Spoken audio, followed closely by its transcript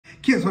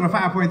Kids on a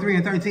 5.3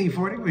 and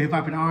 1340, where hip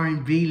hop and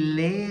R&B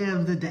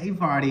live the day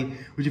party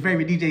with your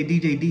favorite DJ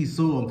D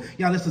Sewell.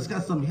 Y'all, let's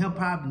discuss some hip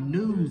hop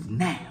news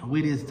now.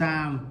 It is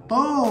time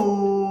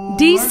for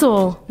D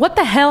Sewell. What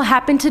the hell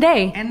happened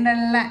today? And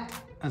a lot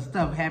of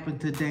stuff happened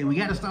today. We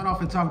got to start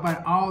off and talk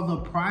about all the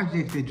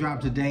projects that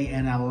dropped today,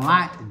 and a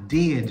lot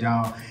did,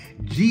 y'all.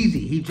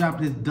 Jeezy, he dropped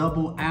his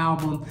double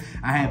album.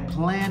 I had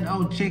planned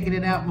on checking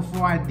it out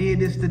before I did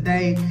this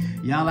today.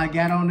 Y'all, I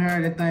got on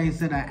there, that thing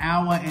said 1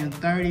 hour and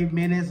 30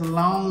 minutes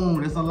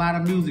long. That's a lot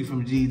of music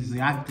from Jeezy.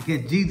 So I have to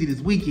catch Jeezy this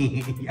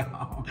weekend,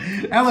 y'all.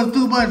 That was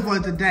too much for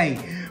today.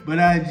 But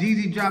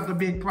Jeezy dropped a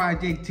big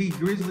project. T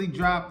Grizzly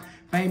dropped.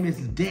 Famous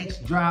Dex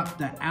dropped.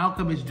 The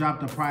Alchemist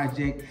dropped a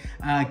project.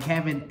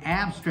 Kevin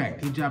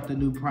Abstract, he dropped a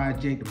new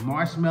project.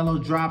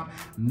 Marshmello dropped.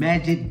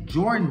 Magic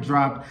Jordan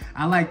dropped.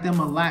 I like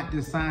them a lot.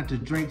 They're signed to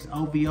Drake's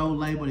OVO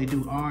label. They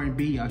do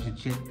R&B. Y'all should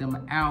check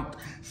them out.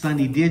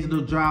 Sunny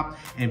Digital dropped.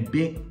 And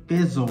Big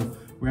Fizzle,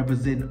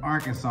 representing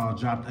Arkansas,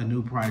 dropped a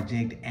new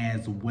project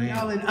as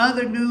well. In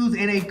other news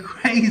and a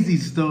crazy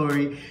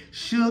story,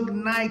 Suge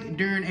Knight,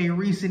 during a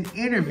recent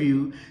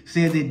interview,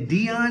 said that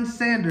Deion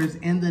Sanders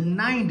in the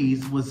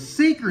 90s was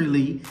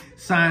secretly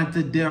signed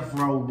to Death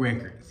Row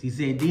Records. He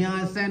said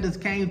Deion Sanders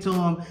came to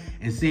him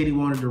and said he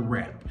wanted to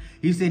rap.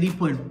 He said he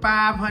put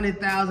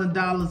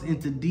 $500,000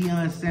 into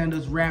Deion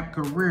Sanders' rap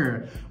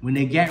career. When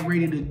they got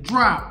ready to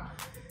drop,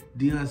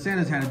 Deion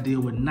Sanders had a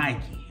deal with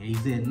Nike. And he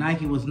said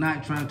Nike was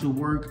not trying to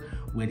work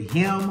with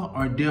him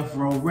or Death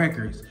Row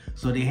Records,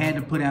 so they had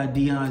to put out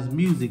Deion's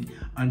music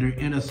under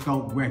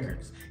Interscope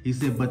Records. He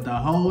said, but the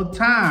whole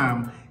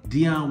time,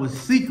 Deion was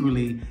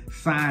secretly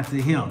signed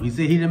to him. He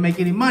said he didn't make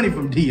any money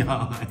from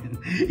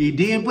Deion. He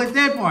did put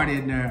that part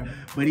in there,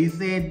 but he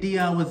said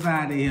Deion was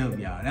signed to him,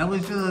 y'all. That's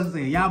what Suge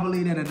said. Y'all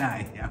believe that or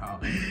not,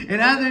 y'all? In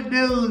other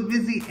news,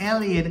 Missy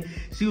Elliott,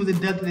 she was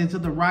inducted into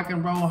the Rock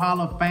and Roll Hall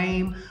of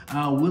Fame.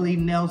 Willie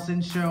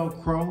Nelson,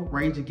 Sheryl Crow,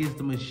 Rage Against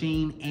the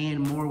Machine, and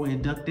more were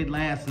inducted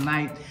last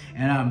night.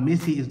 And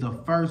Missy is the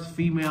first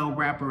female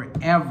rapper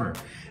ever.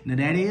 Now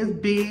that is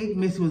big.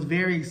 Missy was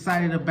very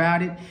excited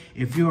about it.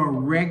 If you're a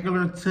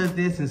regular to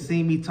this and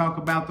seen me talk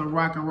about the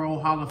Rock and Roll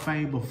Hall of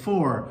Fame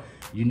before,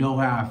 you know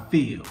how I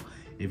feel.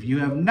 If you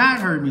have not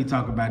heard me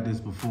talk about this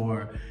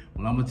before,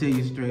 well, I'm gonna tell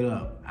you straight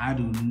up, I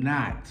do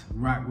not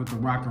rock with the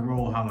Rock and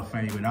Roll Hall of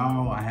Fame at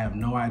all. I have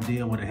no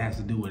idea what it has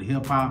to do with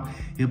hip hop.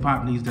 Hip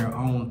hop needs their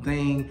own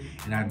thing,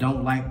 and I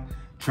don't like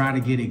trying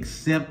to get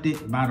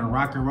accepted by the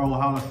Rock and Roll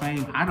Hall of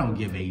Fame. I don't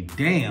give a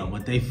damn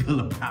what they feel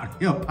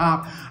about hip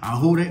hop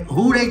or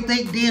who they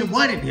think did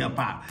what in hip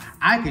hop.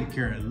 I could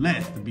care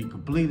less, to be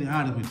completely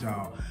honest with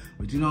y'all.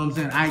 But you know what I'm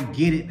saying? I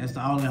get it. That's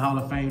the only Hall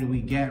of Fame that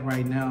we got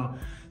right now.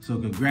 So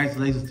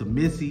congratulations to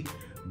Missy.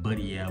 But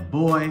yeah,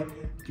 boy,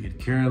 could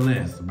care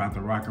less about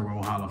the Rock and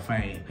Roll Hall of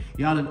Fame.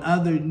 Y'all, in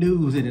other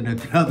news and in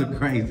another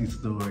crazy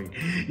story,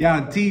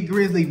 y'all, T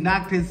Grizzly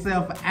knocked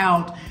himself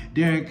out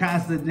during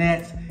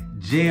Castanet's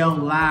jail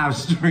live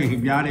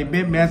stream. Y'all, they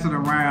been messing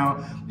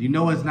around. You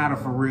know it's not a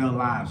for real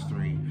live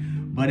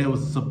stream, but it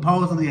was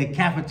supposedly a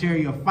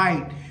cafeteria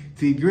fight.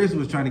 T Grizzly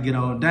was trying to get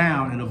on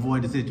down and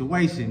avoid the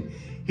situation.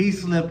 He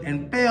slipped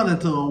and fell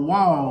into a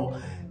wall,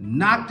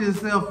 knocked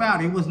himself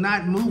out. He was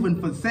not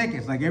moving for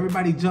seconds. Like,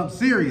 everybody jumped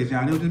serious,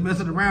 y'all. They were just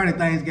messing around and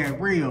things got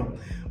real.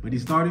 But he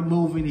started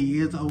moving. He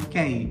is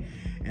okay.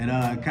 And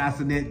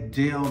Castanet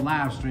jail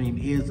live stream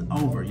is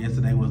over.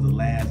 Yesterday was the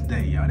last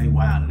day, y'all. They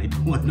wild. They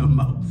doing the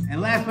most. And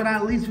last but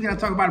not least, we gotta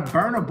talk about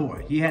Burna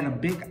Boy. He had a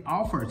big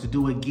offer to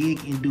do a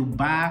gig in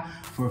Dubai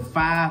for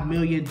 $5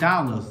 million.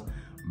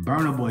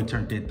 Burna Boy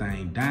turned that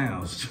thing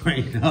down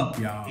straight up,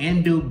 y'all.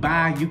 In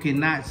Dubai, you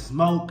cannot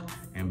smoke,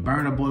 and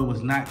Burna Boy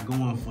was not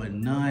going for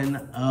none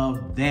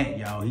of that,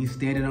 y'all. He's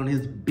standing on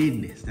his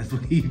business. That's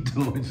what he's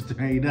doing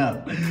straight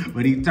up.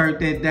 But he turned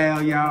that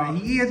down, y'all.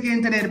 He is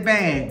getting to that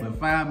bag, but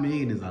 $5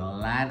 million is a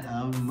lot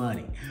of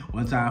money.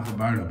 One time for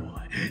Burna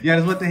Boy. Yeah,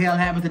 that's what the hell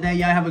happened today.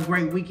 Y'all have a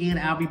great weekend.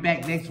 I'll be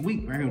back next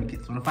week right here on the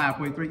Kids on the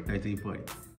 5.3, 1340.